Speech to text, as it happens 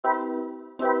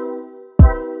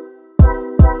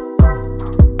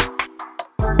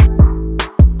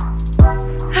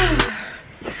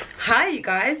Hi you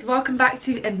guys, welcome back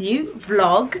to a new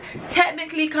vlog.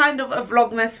 Technically kind of a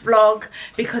vlogmas vlog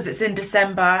because it's in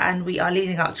December and we are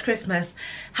leading up to Christmas.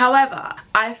 However,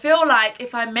 I feel like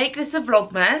if I make this a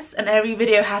vlogmas and every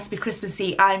video has to be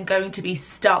Christmassy, I'm going to be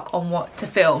stuck on what to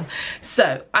film.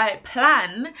 So I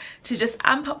plan to just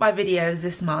amp up my videos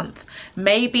this month,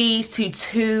 maybe to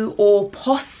 2 or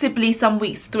possibly some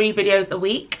weeks 3 videos a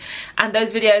week, and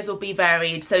those videos will be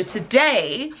varied. So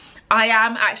today I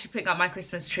am actually putting up my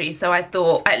Christmas tree, so I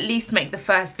thought at least make the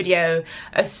first video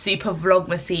a super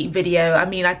vlogmasy video. I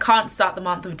mean, I can't start the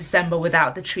month of December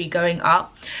without the tree going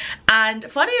up.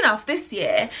 And funny enough, this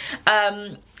year,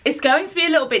 it's going to be a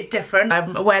little bit different.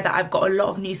 I'm aware that I've got a lot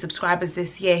of new subscribers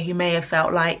this year who may have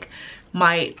felt like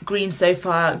my green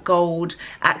sofa, gold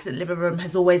accent living room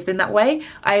has always been that way.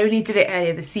 I only did it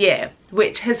earlier this year,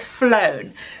 which has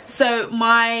flown. So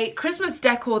my Christmas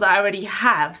decor that I already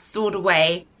have stored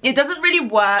away, it doesn't really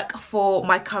work for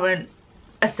my current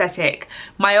aesthetic.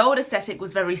 My old aesthetic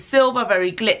was very silver,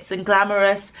 very glitz and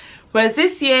glamorous. Whereas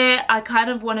this year, I kind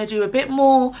of want to do a bit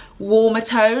more warmer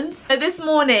tones. So this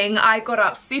morning, I got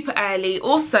up super early.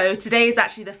 Also, today is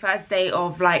actually the first day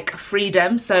of like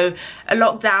freedom. So a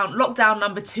lockdown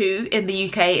number 2 in the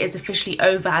UK is officially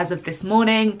over as of this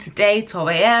morning, today, 12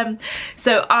 AM.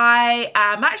 So I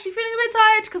am actually feeling a bit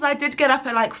tired because I did get up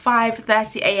at like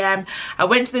 5:30 AM. I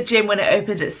went to the gym when it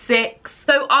opened at 6.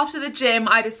 So after the gym,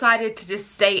 I decided to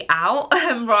just stay out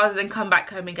rather than come back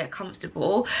home and get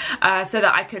comfortable so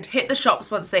that I could hit the shops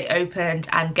once they opened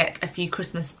and get a few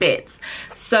Christmas bits.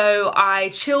 So I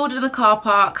chilled in the car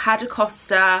park, had a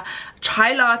Costa,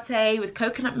 chai latte with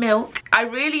coconut milk. I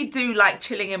really do like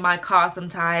chilling in my car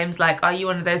sometimes. Like, are you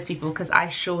one of those people? Because I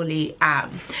surely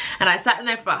am. And I sat in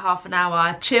there for about half an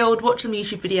hour, chilled, watched some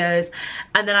YouTube videos,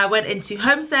 and then I went into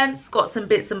HomeSense, got some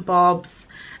bits and bobs,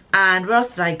 and where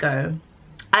else did I go?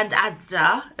 And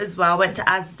Asda as well. Went to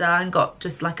Asda and got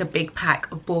just like a big pack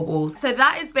of baubles. So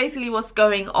that is basically what's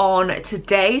going on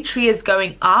today. Tree is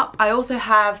going up. I also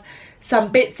have some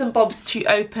bits and bobs to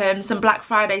open, some Black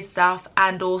Friday stuff,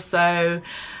 and also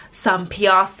some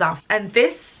PR stuff. And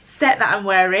this set that I'm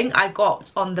wearing, I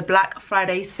got on the Black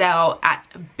Friday sale at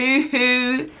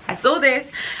Boohoo. I saw this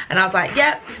and I was like,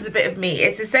 yep, this is a bit of me.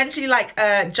 It's essentially like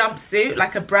a jumpsuit,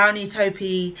 like a brownie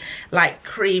taupey, like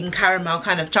cream caramel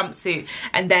kind of jumpsuit,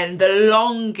 and then the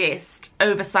longest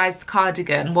oversized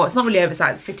cardigan. Well, it's not really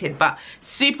oversized, it's fitted, but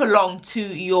super long to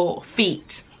your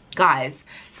feet, guys.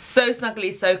 So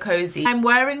snuggly, so cozy. I'm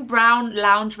wearing brown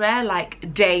loungewear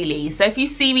like daily. So if you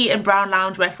see me in brown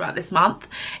loungewear throughout this month,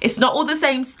 it's not all the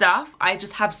same stuff. I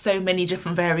just have so many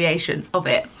different variations of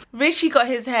it. Richie got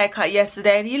his hair cut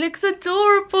yesterday and he looks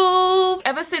adorable.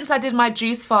 Ever since I did my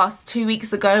juice fast 2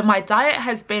 weeks ago, my diet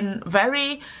has been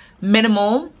very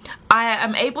minimal. I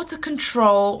am able to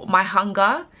control my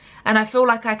hunger and I feel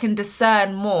like I can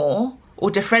discern more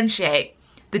or differentiate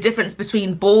the difference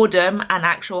between boredom and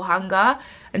actual hunger.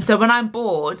 And so when I'm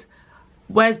bored,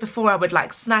 whereas before I would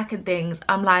like snack and things,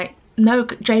 I'm like, no,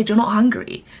 Jade, you're not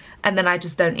hungry. And then I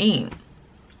just don't eat.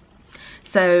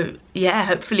 So yeah,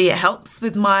 hopefully it helps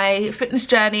with my fitness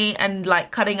journey and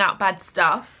like cutting out bad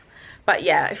stuff. But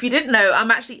yeah, if you didn't know,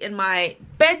 I'm actually in my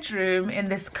bedroom in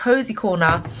this cozy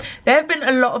corner. There have been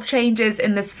a lot of changes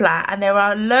in this flat and there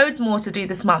are loads more to do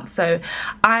this month. So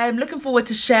I'm looking forward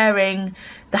to sharing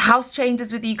the house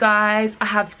changes with you guys. I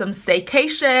have some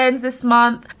staycations this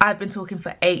month. I've been talking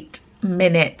for 8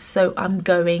 minutes, so I'm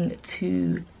going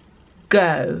to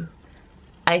go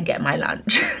and get my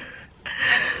lunch.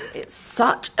 It's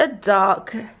such a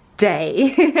dark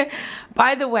day.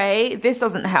 By the way, this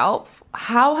doesn't help.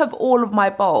 How have all of my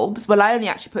bulbs, well, I only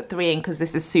actually put 3 in because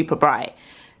this is super bright.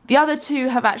 The other 2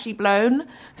 have actually blown,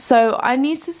 so I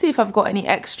need to see if I've got any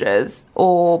extras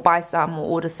or buy some or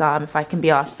order some if I can be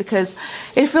asked, because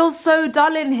it feels so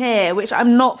dull in here, which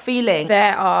I'm not feeling.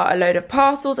 There are a load of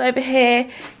parcels over here,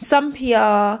 some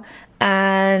PR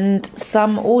and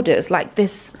some orders, like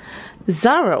this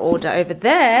Zara order over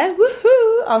there.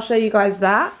 Woohoo! I'll show you guys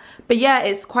that. But yeah,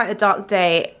 it's quite a dark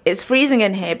day. It's freezing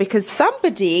in here because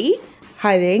somebody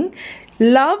hiding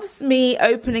loves me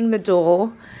opening the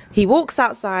door. He walks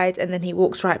outside and then he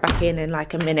walks right back in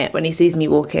like a minute when he sees me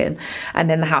walk in, and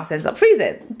then the house ends up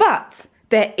freezing. But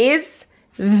there is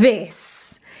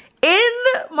this in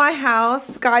my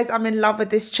house. Guys, I'm in love with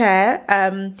this chair.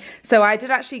 So I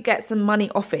did actually get some money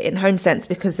off it in HomeSense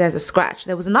because there's a scratch.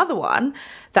 There was another one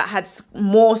that had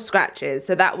more scratches,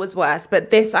 so that was worse.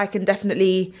 But this I can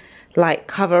definitely like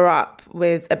cover up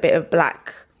with a bit of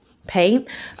black paint.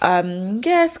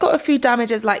 Yeah, it's got a few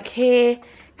damages like here.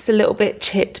 It's a little bit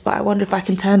chipped, but I wonder if I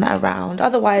can turn that around.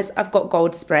 Otherwise, I've got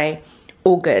gold spray,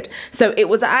 all good. So it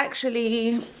was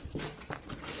actually,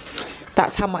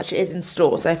 that's how much it is in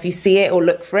store. So if you see it or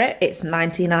look for it, it's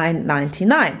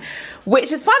 $99.99,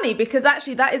 which is funny because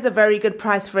actually that is a very good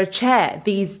price for a chair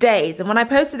these days. And when I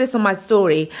posted this on my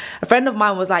story, a friend of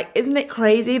mine was like, isn't it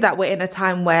crazy that we're in a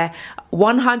time where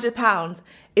 £100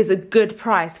 is a good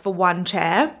price for one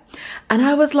chair? And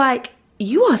I was like,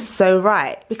 you are so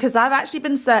right, because I've actually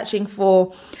been searching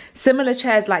for similar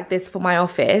chairs like this for my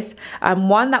office.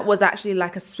 One that was actually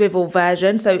like a swivel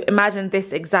version. So imagine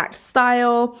this exact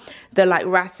style, the like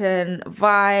rattan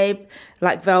vibe,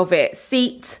 like velvet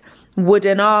seat,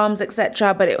 wooden arms,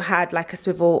 etc. But it had like a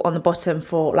swivel on the bottom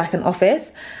for like an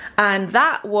office. And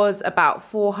that was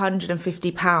about £450.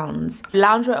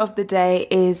 Loungewear of the day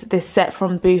is this set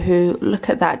from Boohoo. Look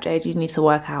at that, Jade, you need to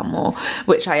work out more,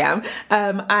 which I am.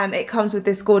 And it comes with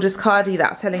this gorgeous cardi that I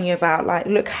was telling you about. Like,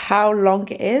 look how long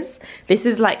it is. This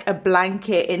is like a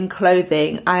blanket in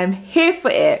clothing. I am here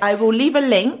for it. I will leave a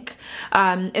link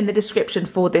in the description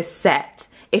for this set,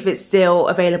 if it's still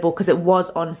available, because it was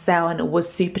on sale and it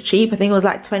was super cheap. I think it was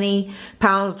like £20,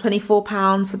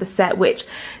 £24 for the set, which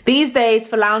these days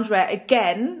for loungewear,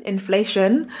 again,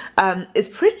 inflation, is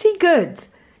pretty good,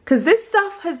 because this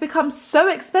stuff has become so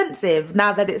expensive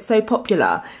now that it's so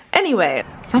popular. Anyway,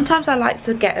 sometimes I like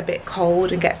to get a bit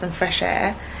cold and get some fresh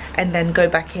air and then go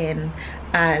back in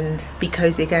and be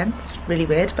cozy again. It's really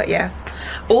weird, but yeah.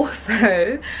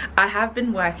 Also, I have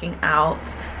been working out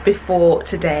before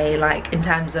today, like in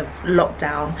terms of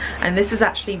lockdown, and this is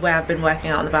actually where I've been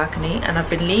working out on the balcony, and I've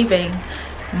been leaving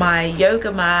my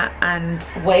yoga mat and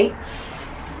weights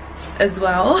as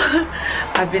well.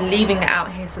 I've been leaving it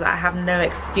out here so that I have no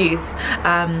excuse,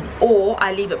 or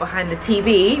I leave it behind the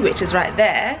TV, which is right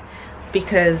there,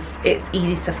 because it's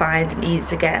easy to find and easy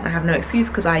to get, and I have no excuse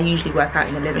because I usually work out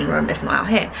in the living room, if not out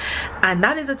here. And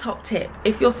that is a top tip.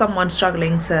 If you're someone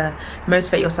struggling to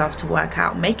motivate yourself to work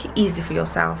out, make it easy for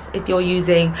yourself. If you're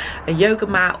using a yoga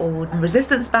mat or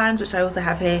resistance bands, which I also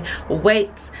have here, or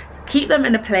weights, keep them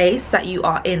in a place that you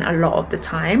are in a lot of the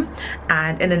time,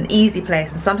 and in an easy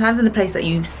place, and sometimes in a place that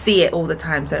you see it all the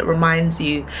time, so it reminds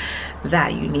you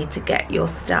that you need to get your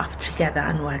stuff together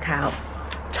and work out.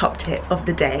 Top tip of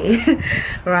the day.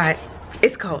 Right,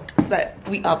 it's cold, so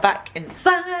we are back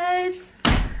inside,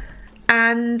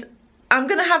 and I'm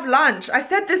gonna have lunch. I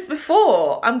said this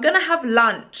before, I'm gonna have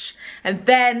lunch, and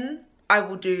then I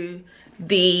will do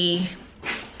the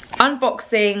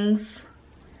unboxings.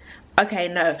 Okay,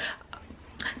 no,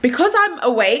 because I'm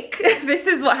awake, this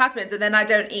is what happens, and then I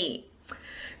don't eat.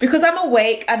 Because I'm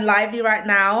awake and lively right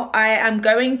now, I am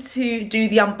going to do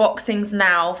the unboxings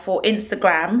now for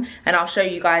Instagram, and I'll show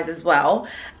you guys as well.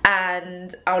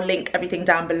 And I'll link everything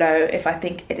down below if I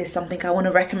think it is something I want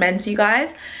to recommend to you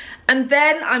guys. And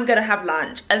then I'm gonna have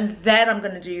lunch, and then I'm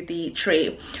gonna do the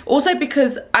tree. Also,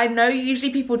 because I know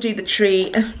usually people do the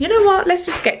tree, you know what, let's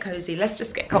just get cozy, let's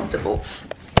just get comfortable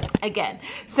again.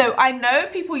 So I know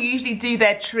people usually do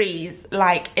their trees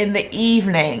like in the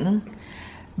evening,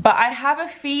 but I have a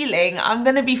feeling I'm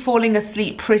gonna be falling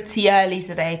asleep pretty early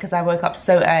today because I woke up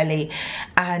so early,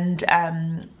 and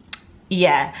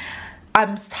yeah,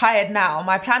 I'm tired now.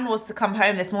 My plan was to come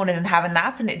home this morning and have a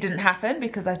nap, and it didn't happen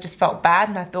because I just felt bad,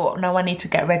 and I thought, no, I need to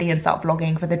get ready and start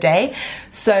vlogging for the day.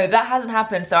 So that hasn't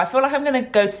happened. So I feel like I'm gonna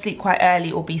go to sleep quite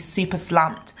early or be super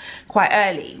slumped quite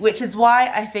early, which is why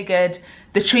I figured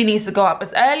the tree needs to go up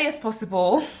as early as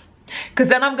possible, because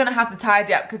then I'm gonna have to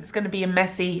tidy up because it's gonna be a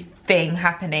messy thing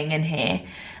happening in here.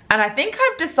 And I think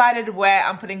I've decided where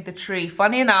I'm putting the tree.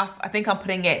 Funny enough, I think I'm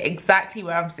putting it exactly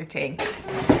where I'm sitting.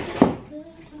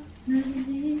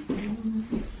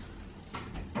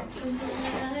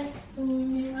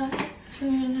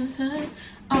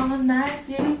 All night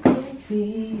you could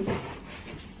be.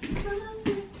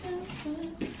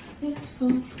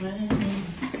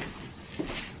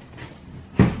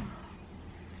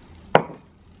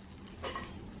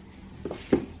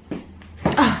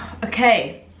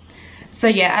 Okay, so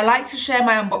yeah, I like to share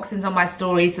my unboxings on my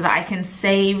stories so that I can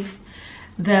save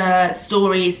the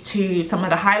stories to some of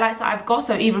the highlights that I've got.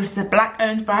 So either if it's a black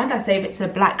owned brand, I save it to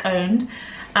black owned,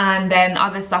 and then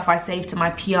other stuff I save to my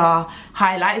PR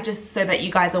highlight, just so that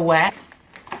you guys are aware.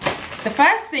 The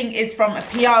first thing is from a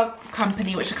PR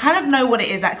company, which I kind of know what it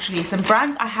is actually. Some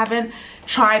brands I haven't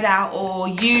tried out or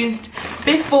used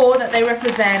before that they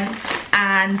represent,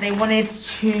 and they wanted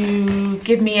to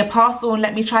give me a parcel and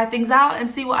let me try things out and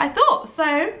see what I thought.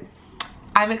 So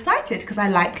I'm excited because I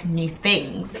like new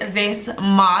things. This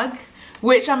mug,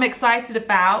 which I'm excited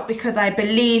about because I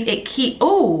believe it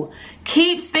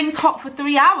keeps things hot for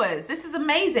 3 hours. This is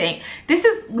amazing. This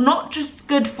is not just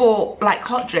good for like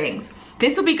hot drinks.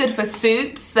 This will be good for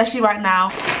soups, especially right now.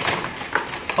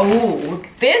 Oh,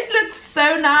 this looks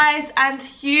so nice and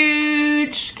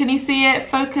huge. Can you see it?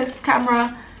 Focus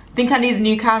camera. I think I need a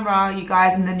new camera, you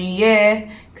guys, in the new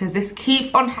year, because this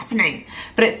keeps on happening.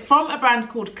 But it's from a brand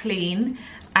called Clean,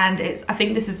 and I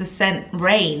think this is the scent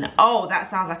Rain. Oh, that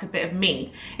sounds like a bit of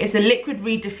me. It's a liquid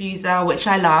reed diffuser, which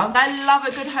I love. I love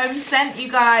a good home scent,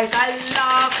 you guys. I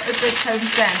love a good home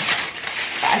scent.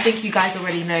 But I think you guys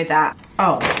already know that.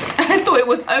 Oh, I thought it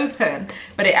was open,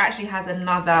 but it actually has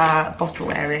another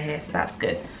bottle area here, so that's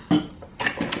good.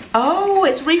 Oh,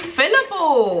 it's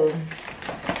refillable.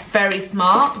 Very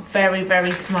smart, very,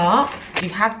 very smart. You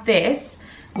have this,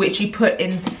 which you put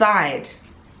inside.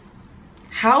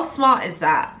 How smart is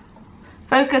that?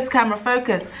 Focus, camera,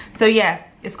 focus. So yeah,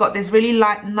 it's got this really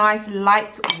nice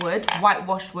light wood,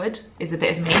 whitewash wood is a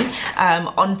bit of me,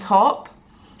 on top.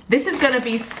 This is gonna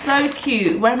be so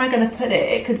cute. Where am I gonna put it?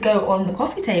 It could go on the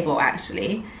coffee table,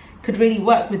 actually. Could really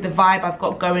work with the vibe I've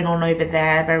got going on over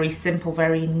there. Very simple,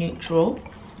 very neutral.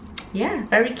 Yeah,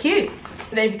 very cute.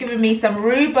 They've given me some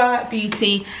Ruba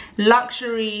Beauty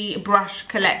luxury brush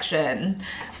collection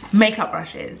makeup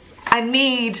brushes. I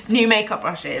need new makeup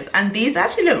brushes, and these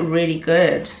actually look really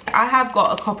good. I have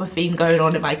got a copper theme going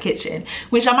on in my kitchen,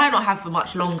 which I might not have for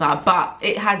much longer, but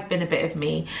it has been a bit of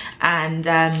me. And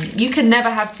you can never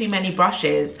have too many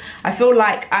brushes. I feel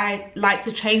like I like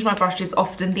to change my brushes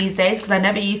often these days, because I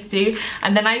never used to.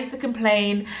 And then I used to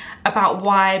complain about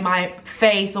why my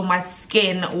face or my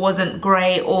skin wasn't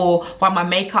great, or why my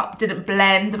makeup didn't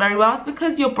blend very well. It's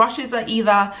because your brushes are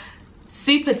either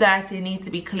super dirty and need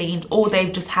to be cleaned, or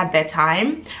they've just had their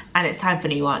time and it's time for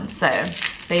new ones. So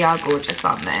they are gorgeous,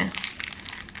 aren't they?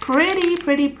 Pretty,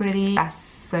 pretty, pretty. That's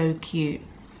so cute.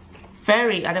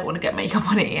 Very, I don't want to get makeup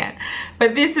on it yet,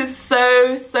 but this is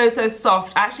so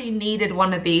soft. I actually needed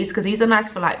one of these because these are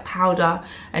nice for like powder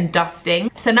and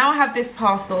dusting. So now I have this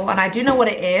parcel, and I do know what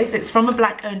it is. It's from a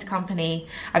black owned company.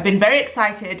 I've been very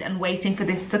excited and waiting for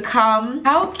this to come.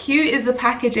 How cute is the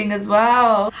packaging as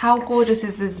well? How gorgeous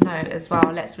is this note as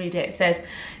well? Let's read it. It says,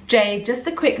 Jade, just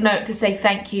a quick note to say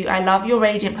thank you. I love your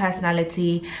radiant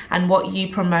personality and what you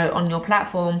promote on your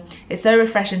platform. It's so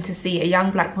refreshing to see a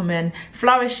young black woman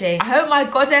flourishing. I hope my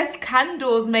goddess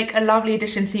candles make a lovely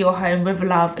addition to your home. With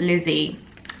love, Lizzie.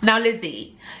 Now,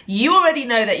 Lizzie, you already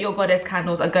know that your goddess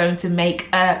candles are going to make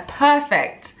a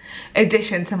perfect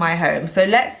addition to my home. So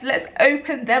let's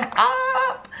open them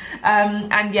up.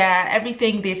 And yeah,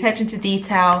 everything, the attention to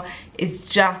detail is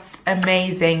just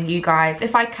amazing, you guys.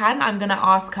 If I can, I'm gonna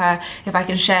ask her if I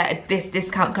can share this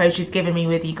discount code she's given me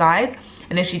with you guys,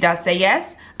 and if she does say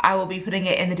yes, I will be putting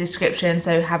it in the description,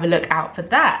 so have a look out for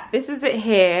that. This is it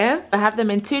here. I have them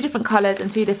in 2 different colors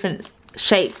and 2 different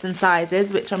shapes and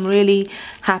sizes, which I'm really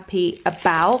happy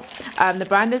about. The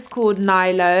brand is called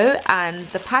Nilo, and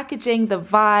the packaging, the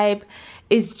vibe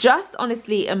is just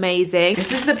honestly amazing.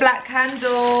 This is the black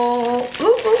candle. Ooh,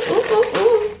 ooh, ooh, ooh,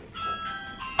 ooh.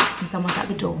 And someone's at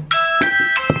the door.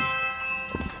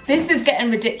 This is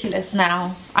getting ridiculous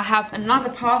now. I have another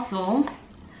parcel.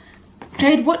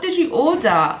 Jade, what did you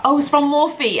order? Oh, it's from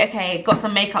Morphe. Okay, got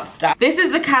some makeup stuff. This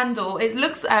is the candle. It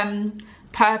looks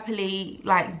purpley,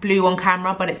 like blue on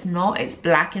camera, but it's not. It's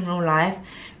black in real life.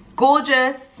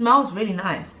 Gorgeous. Smells really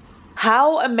nice.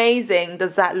 How amazing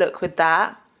does that look with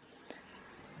that?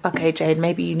 Okay, Jade,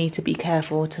 maybe you need to be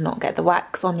careful to not get the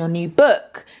wax on your new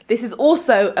book. This is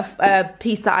also a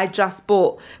piece that I just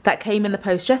bought that came in the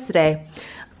post yesterday.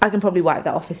 I can probably wipe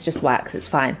that off. It's just wax. It's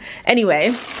fine.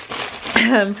 Anyway,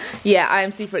 yeah, I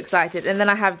am super excited. And then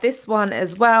I have this one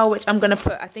as well, which I'm going to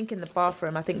put, I think, in the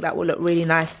bathroom. I think that will look really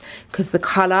nice because the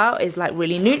colour is like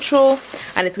really neutral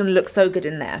and it's going to look so good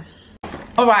in there.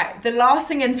 Alright, the last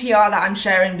thing in PR that I'm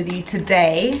sharing with you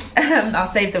today,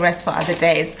 I'll save the rest for other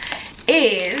days,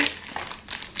 is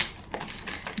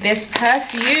this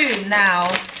perfume. Now,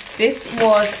 this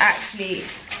was actually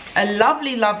a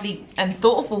lovely and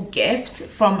thoughtful gift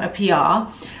from a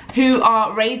PR who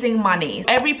are raising money.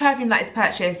 Every perfume that is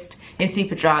purchased in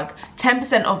Superdrug,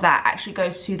 10% of that actually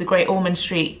goes to the Great Ormond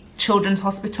Street Children's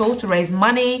Hospital to raise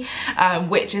money,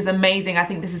 which is amazing. I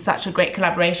think this is such a great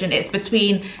collaboration. It's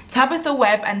between Tabitha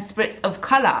Webb and Spritz of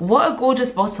Colour. What a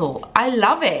gorgeous bottle. I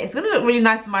love it. It's gonna look really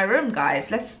nice in my room, guys.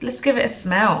 Let's give it a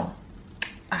smell.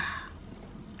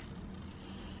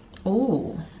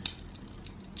 Oh.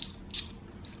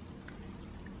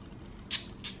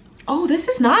 Oh, this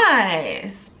is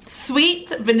nice. Sweet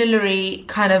vanilla-y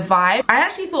kind of vibe. I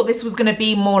actually thought this was gonna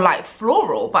be more like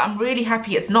floral, but I'm really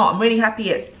happy it's not. I'm really happy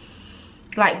it's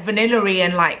like vanilla-y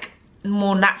and like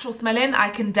more natural smelling. I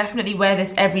can definitely wear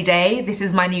this every day. This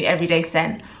is my new everyday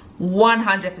scent,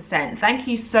 100%. Thank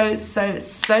you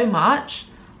so much.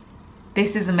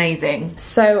 This is amazing.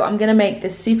 So I'm gonna make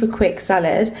this super quick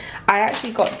salad. I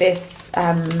actually got this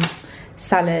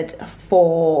salad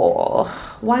for,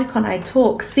 why can't I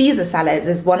talk? Caesar salads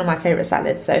is one of my favorite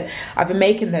salads. So I've been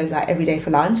making those like every day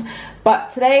for lunch.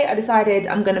 But today I decided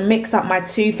I'm gonna mix up my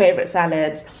two favorite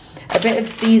salads, a bit of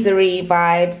Caesar-y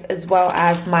vibes as well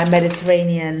as my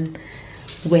Mediterranean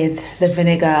with the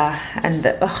vinegar and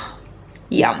the,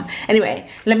 yum. Anyway,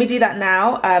 let me do that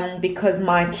now because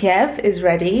my Kiev is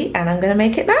ready and I'm gonna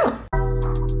make it now.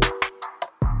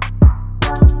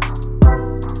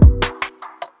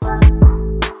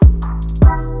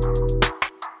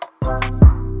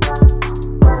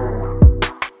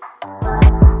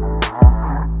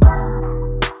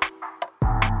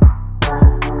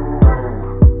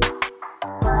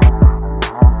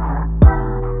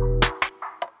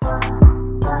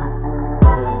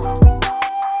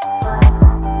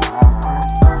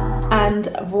 And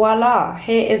voila,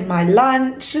 here is my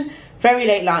lunch. Very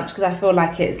late lunch because I feel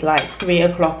like it's like 3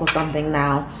 o'clock or something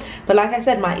now. But like I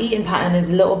said, my eating pattern is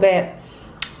a little bit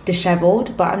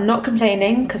disheveled, but I'm not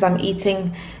complaining because I'm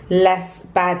eating less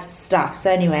bad stuff.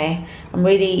 So anyway, I'm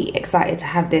really excited to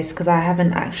have this because I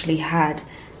haven't actually had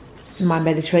my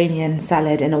Mediterranean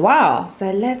salad in a while.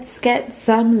 So let's get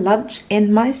some lunch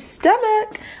in my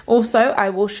stomach. Also, I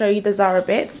will show you the Zara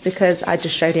bits because I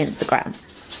just showed Instagram.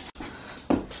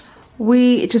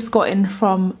 We just got in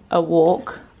from a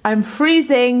walk. I'm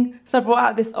freezing, so I brought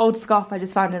out this old scarf I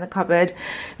just found in the cupboard.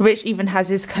 Rich even has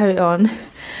his coat on,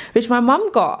 which my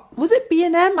mum got. Was it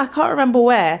B&M? I can't remember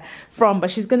where from,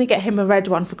 but she's gonna get him a red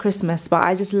one for Christmas. But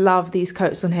I just love these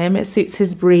coats on him. It suits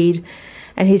his breed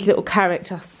and his little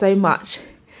character so much.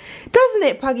 Doesn't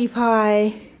it, Puggy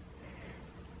Pie?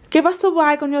 Give us a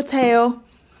wag on your tail.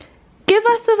 Give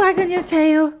us a wag on your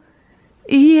tail.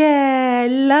 Yeah,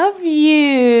 love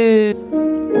you.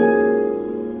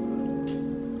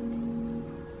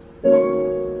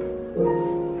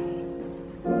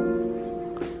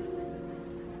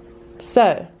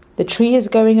 So, the tree is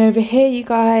going over here, you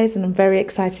guys, and I'm very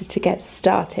excited to get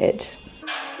started.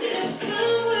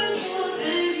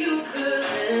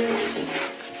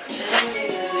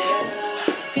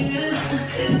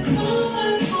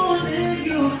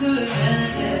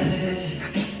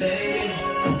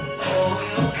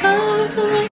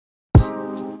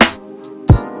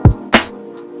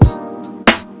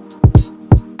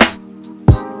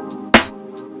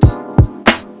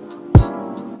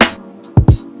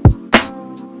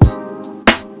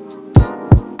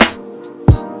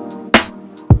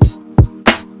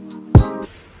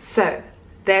 So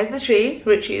there's the tree.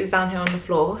 Richie is down here on the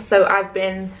floor. So I've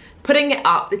been putting it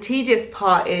up. The tedious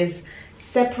part is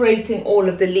separating all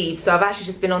of the leaves. So I've actually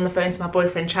just been on the phone to my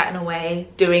boyfriend chatting away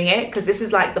doing it because this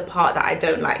is like the part that I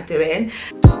don't like doing.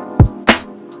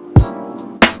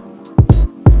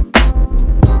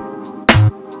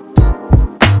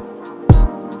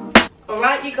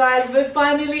 Alright you guys, we're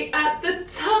finally at the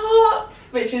top,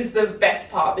 which is the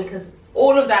best part because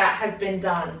all of that has been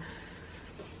done.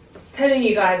 Telling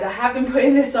you guys, I have been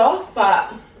putting this off,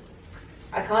 but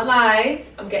I can't lie,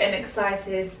 I'm getting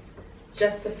excited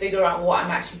just to figure out what I'm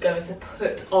actually going to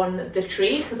put on the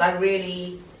tree because I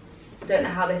really don't know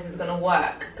how this is going to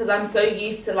work because I'm so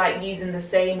used to like using the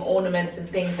same ornaments and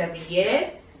things every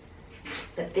year,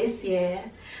 but this year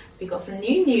we got some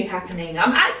new happening.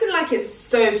 I'm acting like it's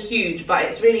so huge, but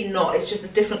it's really not. It's just a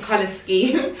different color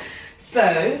scheme.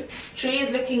 So tree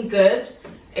is looking good.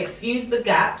 Excuse the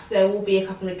gaps, there will be a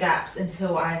couple of gaps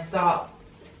until I start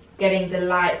getting the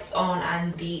lights on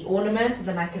and the ornament, and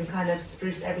then I can kind of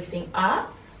spruce everything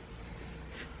up.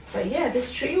 But yeah,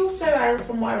 this tree also,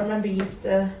 from what I remember, used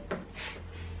to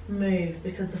move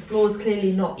because the floor is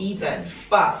clearly not even.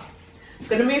 But I'm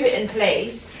gonna move it in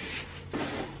place.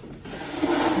 It'll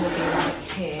be right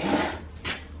here.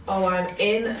 Oh, I'm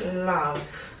in love.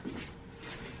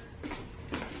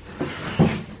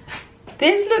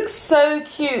 This looks so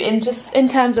cute in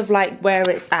terms of like where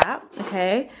it's at,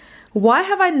 okay? Why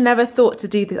have I never thought to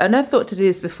do this? I never thought to do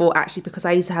this before actually because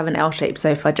I used to have an L-shaped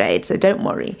sofa, Jade, so don't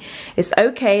worry. It's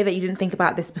okay that you didn't think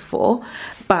about this before,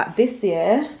 but this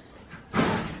year,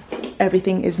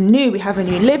 everything is new. We have a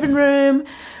new living room.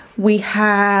 We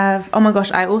have, oh my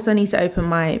gosh, I also need to open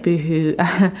my Boohoo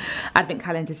advent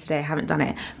calendar today. I haven't done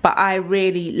it, but I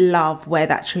really love where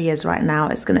that tree is right now.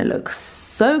 It's gonna look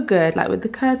so good, like with the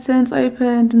curtains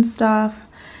opened and stuff.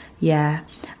 Yeah,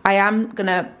 I am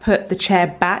gonna put the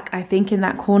chair back, I think, in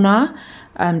that corner,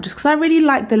 just because I really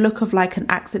like the look of like an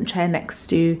accent chair next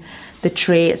to the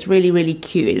tree. It's really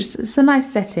cute. It's a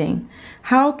nice setting.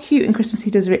 How cute and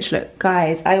Christmassy does Rich look?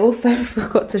 Guys, I also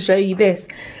forgot to show you this.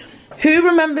 Who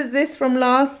remembers this from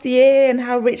last year and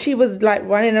how Richie was like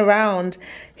running around?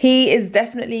 He is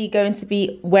definitely going to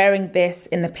be wearing this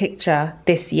in the picture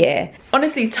this year.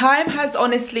 Honestly, time has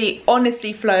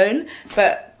honestly flown,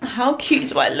 but how cute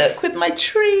do I look with my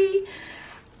tree?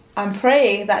 I'm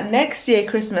praying that next year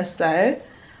Christmas though,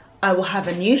 I will have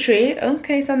a new tree.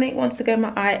 Okay, something wants to go in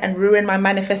my eye and ruin my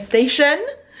manifestation.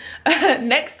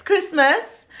 Next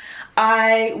Christmas,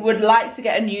 I would like to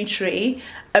get a new tree,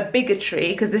 a bigger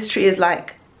tree, because this tree is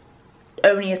like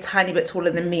only a tiny bit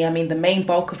taller than me. I mean, the main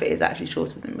bulk of it is actually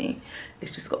shorter than me.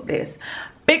 It's just got this.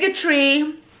 Bigger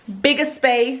tree, bigger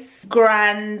space,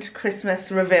 grand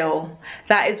Christmas reveal.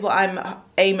 That is what I'm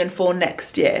aiming for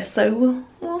next year. So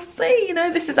we'll see, you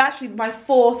know, this is actually my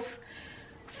fourth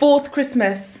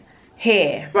Christmas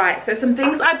here. Right, so some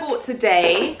things I bought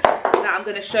today that I'm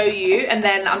going to show you, and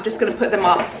then I'm just going to put them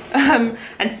up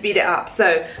and speed it up.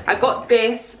 So I got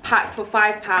this pack for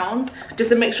 £5,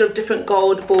 just a mixture of different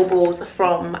gold baubles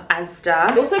from Asda.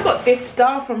 I also got this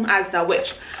star from Asda,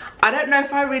 which I don't know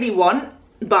if I really want,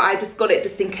 but I just got it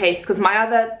just in case, because my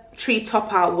other tree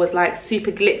topper was like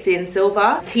super glitzy and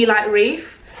silver. Tea light wreath.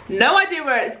 No idea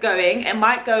where it's going. It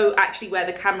might go actually where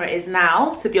the camera is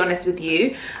now, to be honest with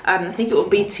you. I think it will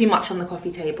be too much on the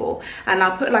coffee table. And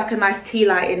I'll put like a nice tea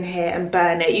light in here and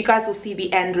burn it. You guys will see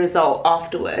the end result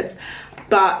afterwards.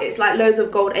 But it's like loads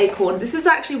of gold acorns. This is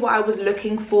actually what I was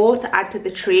looking for to add to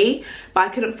the tree, but I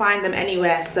couldn't find them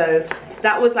anywhere. So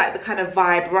that was like the kind of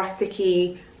vibe,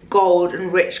 rusticy, gold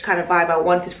and rich kind of vibe I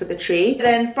wanted for the tree.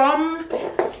 Then from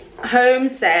Home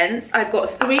Sense, I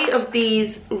got 3 of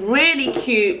these really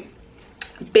cute,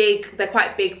 big, they're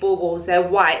quite big baubles. They're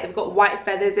white, they've got white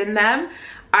feathers in them.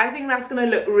 I think that's gonna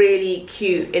look really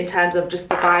cute in terms of just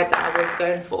the vibe that I was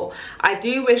going for. I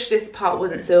do wish this part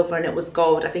wasn't silver and it was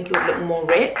gold. I think it would look more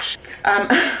rich.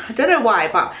 I don't know why,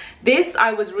 but this,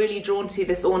 I was really drawn to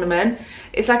this ornament.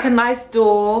 It's like a nice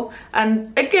door,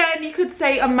 and again, you could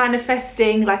say I'm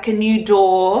manifesting like a new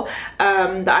door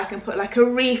that I can put like a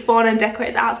wreath on and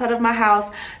decorate the outside of my house.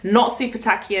 Not super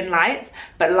tacky and light,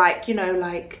 but like, you know,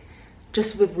 like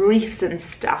just with wreaths and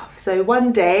stuff. So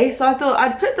one day, so I thought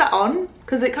I'd put that on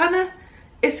because it kind of,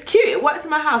 it's cute. It works in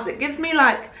my house. It gives me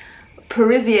like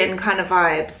Parisian kind of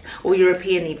vibes, or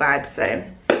European-y vibes. So,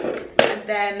 and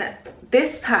then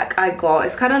this pack I got,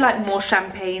 it's kind of like more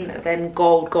champagne than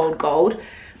gold,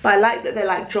 but I like that they're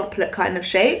like droplet kind of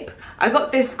shape. I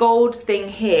got this gold thing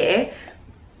here,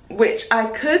 which I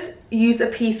could use a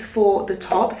piece for the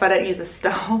top if I don't use a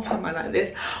star. Why am I like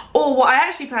this? Or what I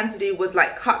actually planned to do was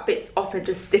like cut bits off and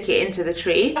just stick it into the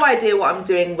tree. No idea what I'm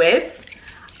doing with.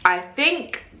 I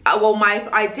think, well, my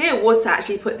idea was to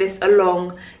actually put this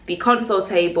along the console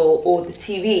table or the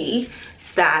TV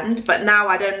stand, but now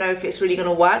I don't know if it's really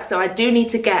gonna work. So I do need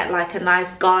to get like a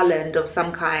nice garland of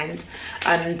some kind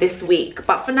this week.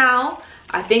 But for now,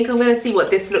 I think I'm gonna see what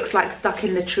this looks like stuck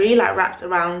in the tree, like wrapped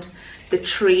around the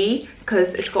tree,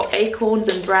 because it's got acorns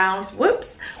and browns,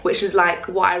 whoops, which is like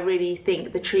what I really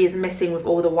think the tree is missing with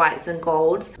all the whites and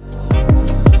golds.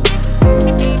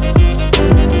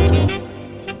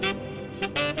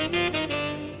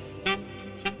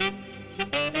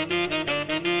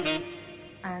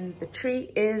 And the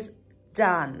tree is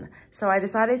done. So I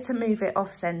decided to move it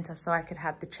off center so I could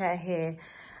have the chair here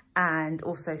and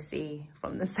also see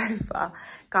from the sofa.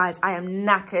 Guys, I am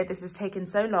knackered. This has taken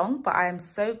so long, but I am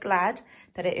so glad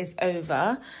that it is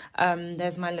over.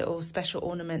 There's my little special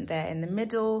ornament there in the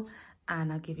middle,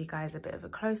 and I'll give you guys a bit of a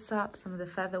close-up. Some of the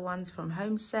feather ones from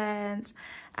Home Sense,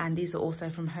 and these are also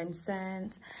from Home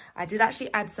Sense. I did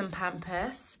actually add some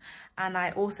pampas, and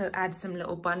I also add some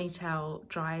little bunny tail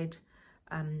dried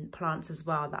plants as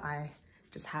well that I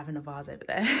just have in a vase over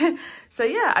there. So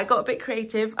yeah, I got a bit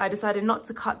creative. I decided not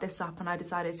to cut this up, and I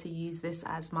decided to use this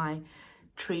as my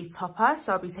tree topper.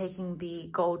 So I'll be taking the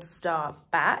gold star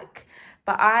back,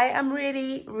 but I am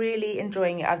really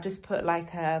enjoying it. I've just put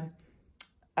like a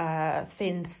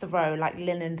thin throw, like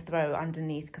linen throw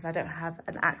underneath, because I don't have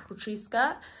an actual tree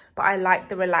skirt, but I like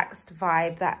the relaxed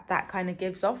vibe that kind of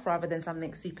gives off, rather than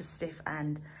something super stiff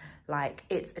and like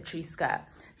it's a tree skirt.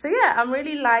 So yeah, I'm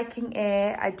really liking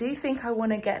it. I do think I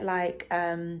want to get like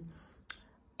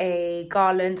a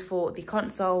garland for the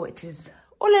console, which is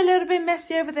all a little bit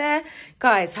messy over there.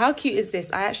 Guys, how cute is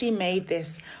this? I actually made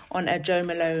this on a Jo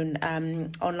Malone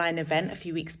online event a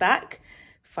few weeks back.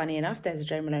 Funny enough, there's a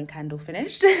Jo Malone candle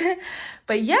finished.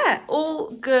 But yeah,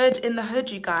 all good in the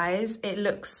hood, you guys. It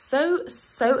looks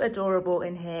so adorable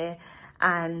in here,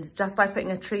 and just by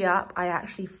putting a tree up, I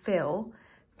actually feel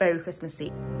very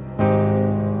Christmassy.